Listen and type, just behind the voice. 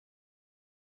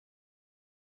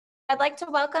I'd like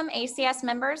to welcome ACS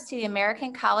members to the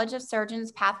American College of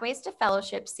Surgeons Pathways to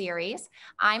Fellowship series.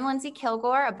 I'm Lyndsey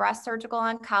Kilgore, a breast surgical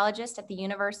oncologist at the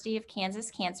University of Kansas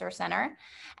Cancer Center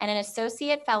and an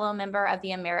associate fellow member of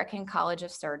the American College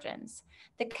of Surgeons.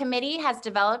 The committee has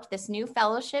developed this new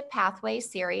fellowship pathway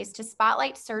series to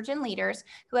spotlight surgeon leaders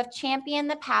who have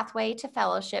championed the pathway to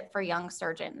fellowship for young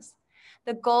surgeons.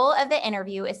 The goal of the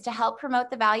interview is to help promote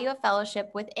the value of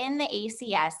fellowship within the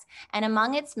ACS and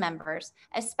among its members,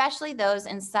 especially those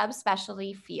in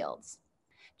subspecialty fields.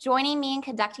 Joining me in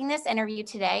conducting this interview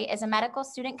today is a medical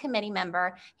student committee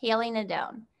member, Haley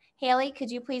Nadone. Haley,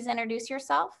 could you please introduce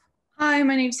yourself? Hi,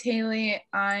 my name's Haley.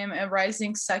 I'm a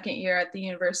rising second year at the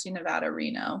University of Nevada,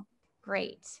 Reno.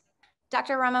 Great.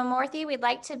 Dr. Ramamoorthy, we'd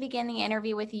like to begin the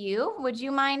interview with you. Would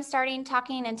you mind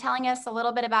talking and telling us a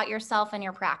little bit about yourself and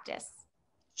your practice?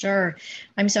 Sure.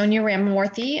 I'm Sonia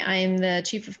Ramamoorthy. I'm the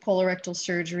Chief of Colorectal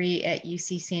Surgery at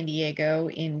UC San Diego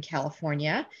in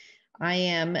California. I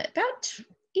am about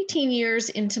 18 years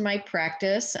into my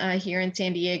practice here in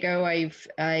San Diego.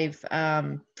 I've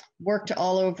worked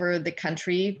all over the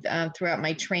country throughout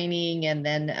my training and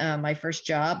then my first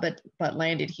job, but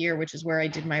landed here, which is where I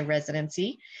did my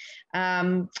residency.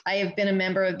 I have been a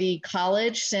member of the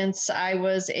college since I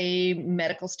was a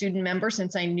medical student member,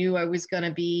 since I knew I was going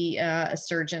to be a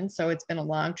surgeon. So it's been a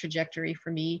long trajectory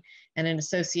for me and an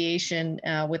association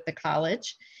with the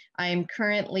college. I am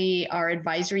currently our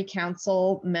advisory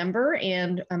council member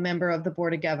and a member of the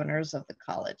board of governors of the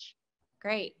college.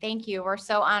 Great, thank you. We're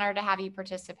so honored to have you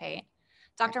participate.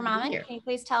 Dr. Mammen, can you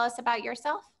please tell us about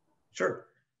yourself? Sure.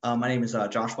 My name is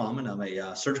Josh Mammen. I'm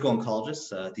a surgical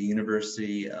oncologist at the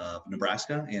University of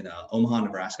Nebraska in Omaha,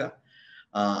 Nebraska.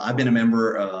 I've been a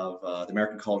member of the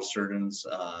American College of Surgeons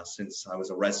since I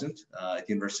was a resident at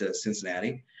the University of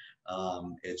Cincinnati.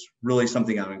 It's really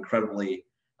something I'm incredibly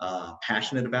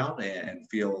passionate about and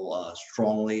feel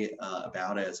strongly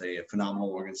about as a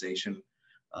phenomenal organization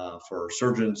for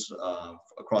surgeons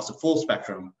across the full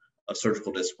spectrum of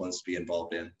surgical disciplines to be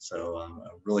involved in. So I'm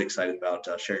really excited about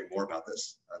sharing more about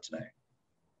this today.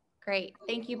 Great,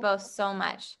 thank you both so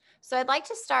much. So I'd like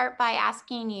to start by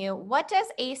asking you, what does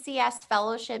ACS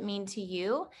fellowship mean to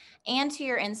you and to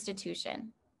your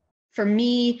institution? For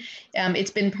me,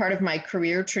 it's been part of my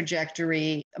career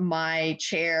trajectory. My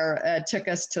chair took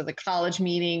us to the college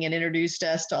meeting and introduced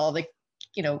us to all the,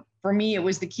 for me, it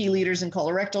was the key leaders in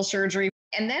colorectal surgery.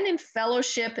 And then in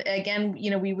fellowship, again,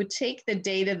 we would take the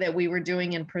data that we were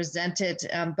doing and present it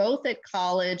both at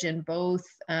college and both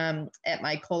at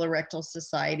my colorectal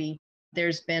society.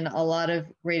 There's been a lot of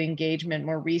great engagement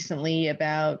more recently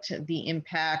about the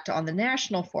impact on the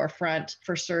national forefront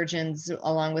for surgeons,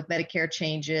 along with Medicare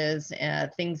changes,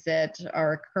 things that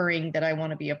are occurring that I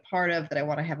want to be a part of, that I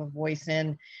want to have a voice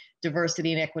in,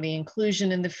 diversity and equity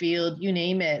inclusion in the field, you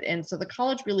name it. And so the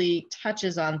college really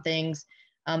touches on things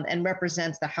and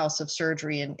represents the house of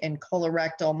surgery, and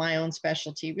colorectal, my own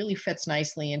specialty, really fits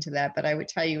nicely into that. But I would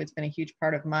tell you, it's been a huge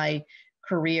part of my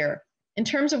career. In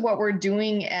terms of what we're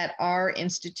doing at our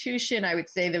institution, I would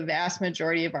say the vast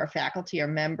majority of our faculty are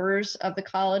members of the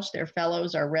college. They're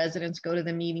fellows, our residents go to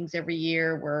the meetings every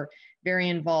year. We're very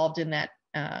involved in that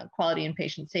quality and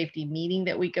patient safety meeting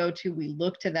that we go to. We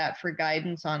look to that for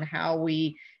guidance on how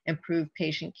we improve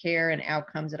patient care and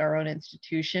outcomes at our own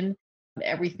institution.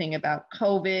 Everything about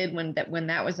COVID, when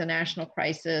that was a national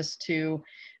crisis, to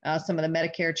some of the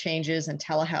Medicare changes and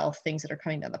telehealth, things that are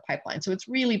coming down the pipeline. So it's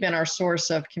really been our source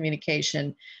of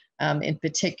communication, in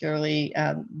particularly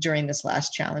during this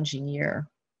last challenging year.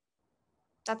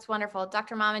 That's wonderful.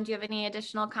 Dr. Mammen, do you have any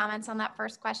additional comments on that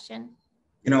first question?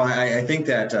 I think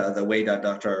that the way that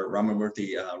Dr.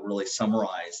 Ramamoorthy really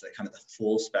summarized that kind of the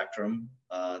full spectrum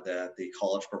that the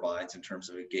college provides in terms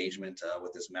of engagement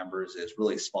with its members is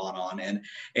really spot on.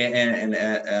 And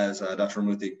as Dr.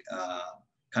 Ramamoorthy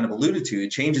kind of alluded to, it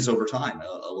changes over time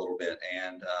a little bit.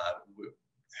 And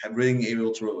being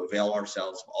able to avail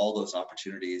ourselves of all those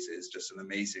opportunities is just an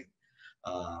amazing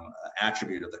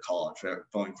attribute of the college.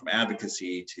 Going from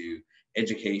advocacy to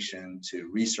education to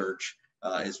research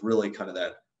is really kind of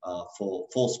that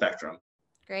full spectrum.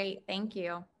 Great, thank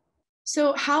you.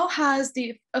 So how has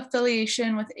the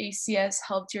affiliation with ACS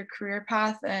helped your career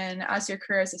path and as your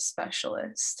career as a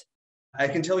specialist? I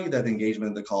can tell you that the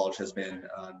engagement of the college has been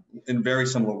in very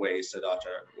similar ways to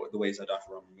the ways that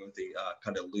Dr. Ramamoorthy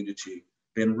kind of alluded to,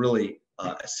 been really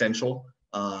essential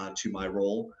to my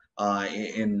role.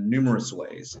 In numerous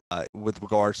ways. With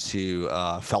regards to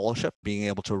fellowship, being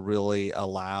able to really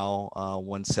allow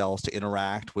oneself to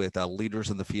interact with leaders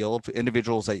in the field,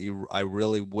 individuals that I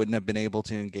really wouldn't have been able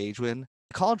to engage with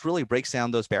college really breaks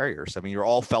down those barriers. I mean, you're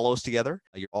all fellows together,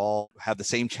 you all have the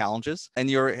same challenges, and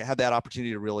you have that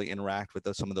opportunity to really interact with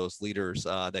some of those leaders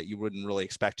that you wouldn't really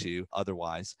expect to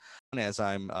otherwise. And as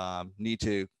I'm need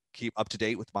to keep up to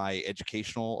date with my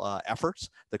educational efforts,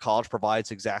 the college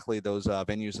provides exactly those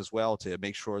venues as well to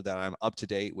make sure that I'm up to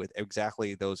date with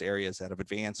exactly those areas that have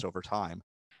advanced over time.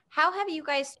 How have you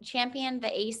guys championed the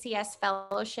ACS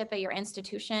fellowship at your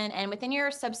institution and within your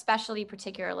subspecialty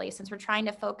particularly, since we're trying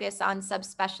to focus on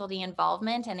subspecialty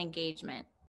involvement and engagement?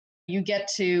 You get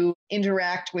to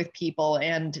interact with people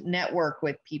and network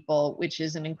with people, which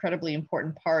is an incredibly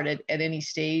important part at any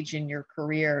stage in your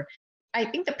career. I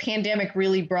think the pandemic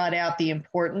really brought out the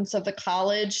importance of the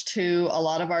college to a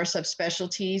lot of our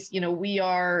subspecialties. You know, we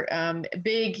are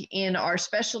big in our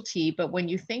specialty, but when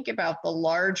you think about the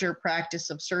larger practice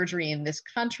of surgery in this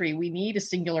country, we need a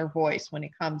singular voice when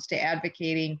it comes to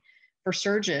advocating for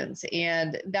surgeons.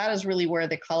 And that is really where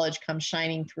the college comes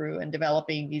shining through and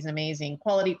developing these amazing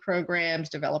quality programs,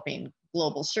 developing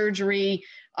global surgery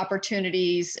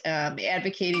opportunities,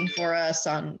 advocating for us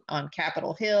on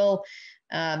Capitol Hill.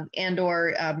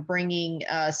 And/or bringing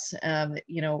us,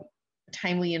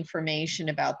 timely information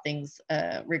about things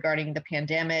regarding the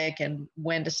pandemic and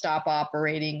when to stop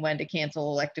operating, when to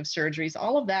cancel elective surgeries.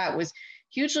 All of that was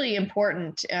hugely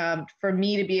important for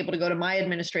me to be able to go to my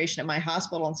administration at my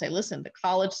hospital and say, listen, the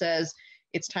college says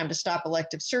it's time to stop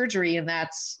elective surgery, and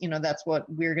that's what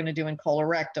we're going to do in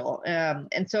colorectal.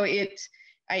 And so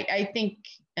I think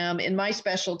in my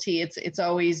specialty, it's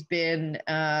always been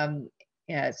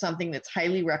something that's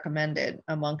highly recommended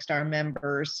amongst our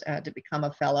members to become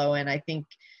a fellow. And I think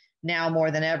now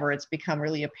more than ever, it's become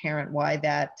really apparent why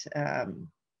that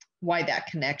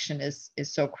connection is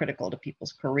so critical to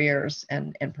people's careers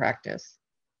and practice.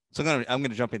 So I'm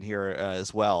going to jump in here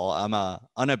as well. I'm a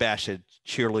unabashed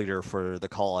cheerleader for the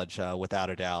college, without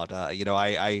a doubt.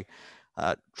 I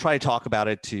try to talk about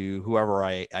it to whoever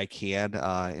I can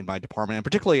in my department. And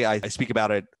particularly, I speak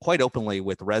about it quite openly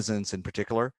with residents in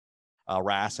particular.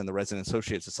 RAS and the Resident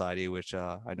Associate Society, which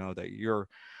I know that you're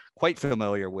quite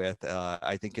familiar with,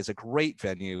 I think is a great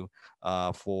venue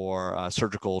for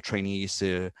surgical trainees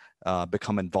to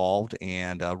become involved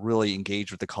and really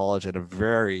engage with the college in a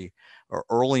very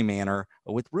early manner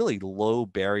with really low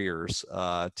barriers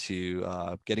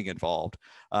to getting involved,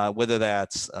 whether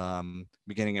that's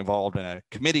getting involved in a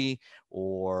committee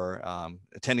or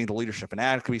attending the Leadership and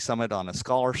Advocacy Summit on a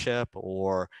scholarship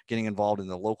or getting involved in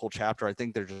the local chapter. I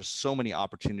think there's just so many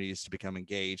opportunities to become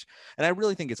engaged. And I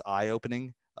really think it's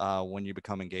eye-opening when you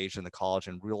become engaged in the college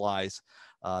and realize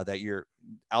that you're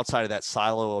outside of that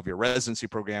silo of your residency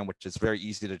program, which is very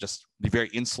easy to just be very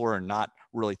insular and not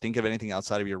really think of anything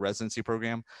outside of your residency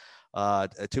program,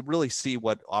 to really see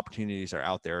what opportunities are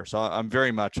out there. So I'm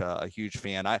very much a huge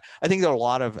fan. I think there are a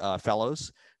lot of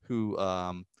fellows who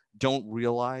don't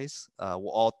realize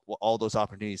what all those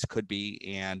opportunities could be,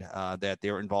 and that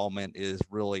their involvement is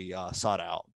really sought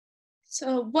out.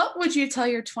 So what would you tell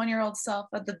your 20-year-old self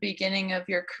at the beginning of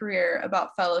your career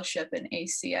about fellowship in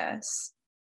ACS?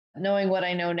 Knowing what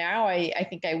I know now, I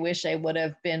think I wish I would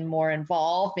have been more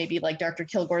involved, maybe like Dr.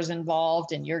 Kilgore's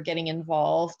involved and you're getting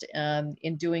involved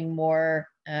in doing more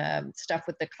stuff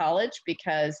with the college,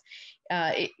 because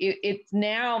it's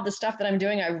now the stuff that I'm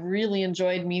doing. I really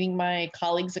enjoyed meeting my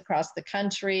colleagues across the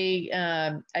country.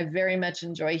 I very much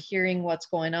enjoy hearing what's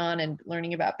going on and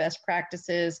learning about best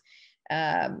practices.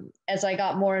 As I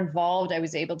got more involved, I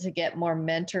was able to get more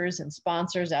mentors and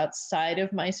sponsors outside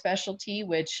of my specialty,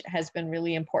 which has been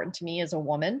really important to me as a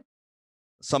woman.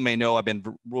 Some may know I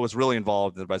was really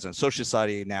involved in the Resident Associate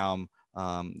Society. Now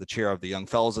I'm the chair of the Young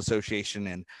Fellows Association,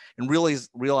 and really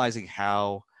realizing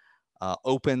how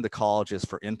open the college is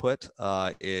for input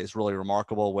is really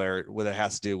remarkable, whether it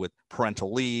has to do with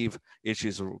parental leave,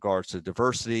 issues with regards to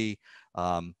diversity,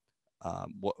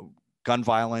 gun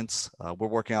violence. We're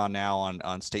working on now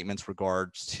on statements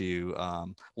regards to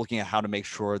looking at how to make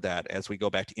sure that as we go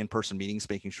back to in-person meetings,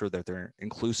 making sure that they're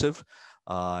inclusive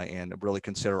and really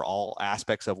consider all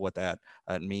aspects of what that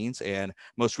means. And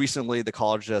most recently, the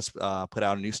college just put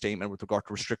out a new statement with regard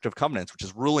to restrictive covenants, which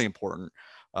is really important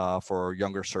for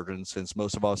younger surgeons since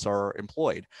most of us are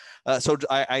employed. So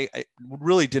I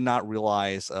really did not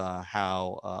realize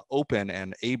how open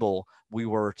and able we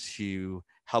were to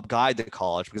help guide the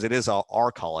college, because it is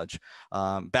our college.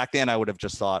 Back then, I would have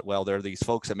just thought, well, there are these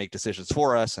folks that make decisions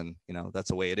for us, and that's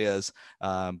the way it is.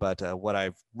 But what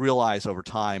I've realized over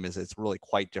time is it's really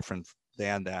quite different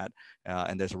than that,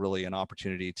 and there's really an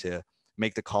opportunity to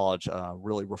make the college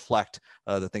really reflect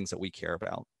the things that we care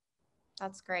about.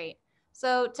 That's great.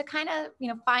 So to kind of,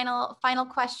 final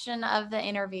question of the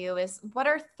interview is, what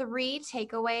are 3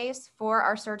 takeaways for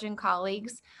our surgeon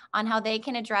colleagues on how they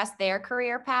can address their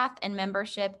career path and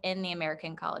membership in the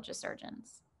American College of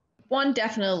Surgeons? One,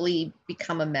 definitely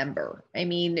become a member. I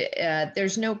mean,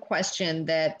 there's no question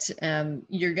that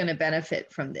you're going to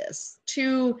benefit from this.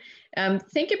 2,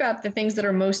 think about the things that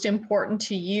are most important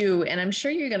to you. And I'm sure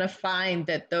you're going to find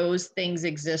that those things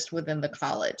exist within the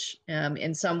college.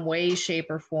 In some way, shape,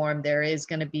 or form, there is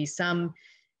going to be some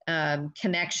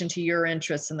connection to your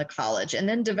interests in the college, and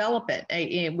then develop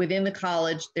it. Within the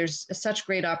college, there's such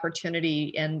great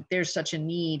opportunity, and there's such a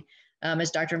need, as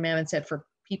Dr. Mammen said, for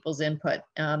people's input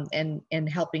and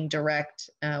helping direct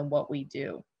what we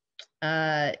do.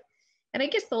 And I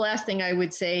guess the last thing I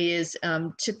would say is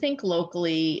to think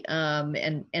locally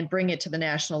and bring it to the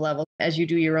national level as you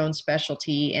do your own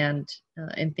specialty, and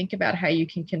think about how you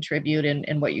can contribute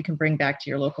and what you can bring back to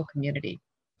your local community.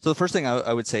 So the first thing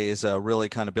I would say is really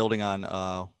kind of building on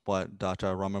what Dr.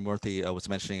 Ramamoorthy was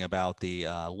mentioning about the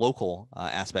local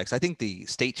aspects. I think the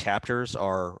state chapters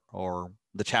or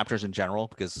the chapters in general,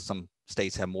 because some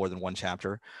states have more than one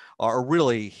chapter, are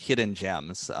really hidden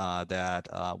gems that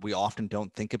we often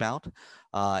don't think about.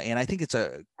 And I think it's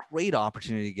a great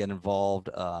opportunity to get involved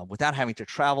without having to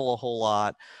travel a whole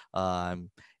lot.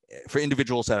 For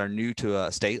individuals that are new to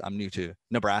a state, I'm new to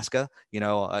Nebraska.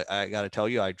 I got to tell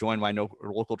you, I joined my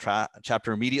local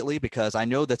chapter immediately because I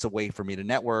know that's a way for me to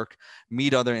network,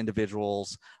 meet other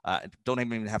individuals. Don't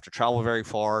even have to travel very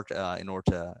far in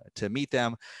order to meet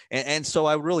them. And so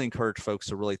I really encourage folks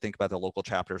to really think about the local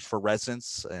chapters. For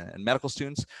residents and medical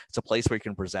students, it's a place where you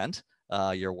can present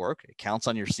your work. It counts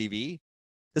on your CV.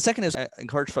 The second is I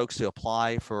encourage folks to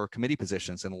apply for committee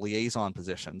positions and liaison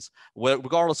positions,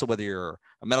 regardless of whether you're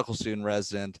a medical student,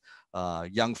 resident,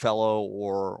 young fellow,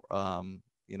 or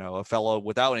a fellow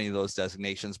without any of those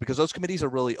designations, because those committees are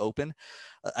really open.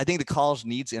 I think the college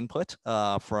needs input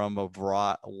from a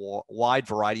wide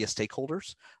variety of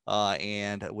stakeholders,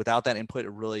 and without that input,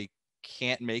 it really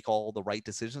can't make all the right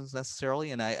decisions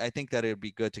necessarily. And I think that it would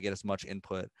be good to get as much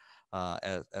input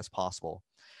as possible.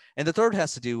 And the third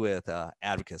has to do with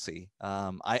advocacy.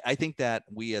 I think that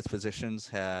we as physicians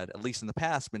had, at least in the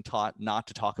past, been taught not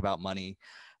to talk about money.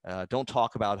 Don't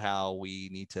talk about how we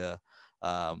need to,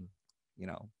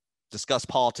 discuss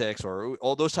politics or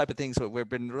all those type of things. But we've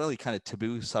been really kind of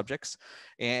taboo subjects.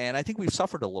 And I think we've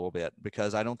suffered a little bit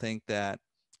because I don't think that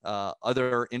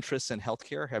other interests in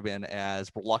healthcare have been as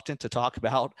reluctant to talk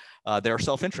about their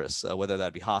self-interests, whether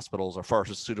that be hospitals or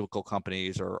pharmaceutical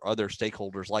companies or other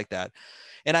stakeholders like that.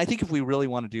 And I think if we really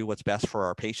want to do what's best for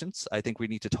our patients, I think we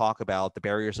need to talk about the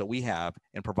barriers that we have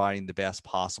in providing the best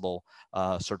possible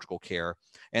surgical care.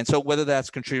 And so whether that's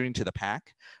contributing to the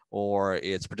PAC or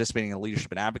it's participating in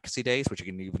leadership and advocacy days, which you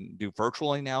can even do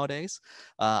virtually nowadays,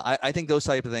 I think those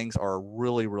type of things are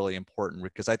really, really important,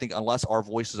 because I think unless our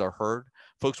voices are heard,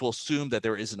 folks will assume that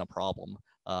there isn't a problem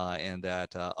and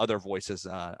that other voices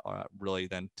really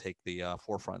then take the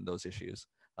forefront in those issues.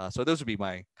 So those would be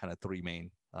my kind of 3 main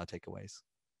takeaways.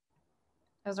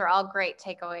 Those are all great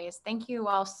takeaways. Thank you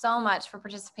all so much for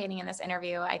participating in this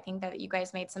interview. I think that you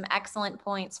guys made some excellent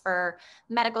points for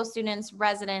medical students,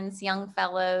 residents, young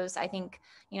fellows. I think,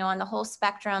 on the whole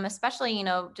spectrum, especially,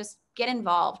 just get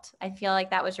involved. I feel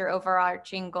like that was your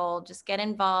overarching goal. Just get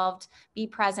involved, be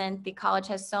present. The college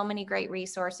has so many great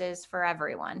resources for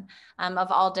everyone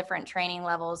of all different training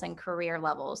levels and career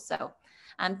levels. So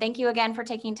thank you again for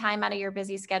taking time out of your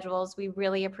busy schedules. We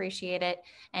really appreciate it.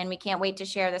 And we can't wait to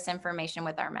share this information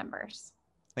with our members.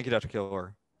 Thank you, Dr.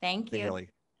 Kilgore. Thank you. Haley.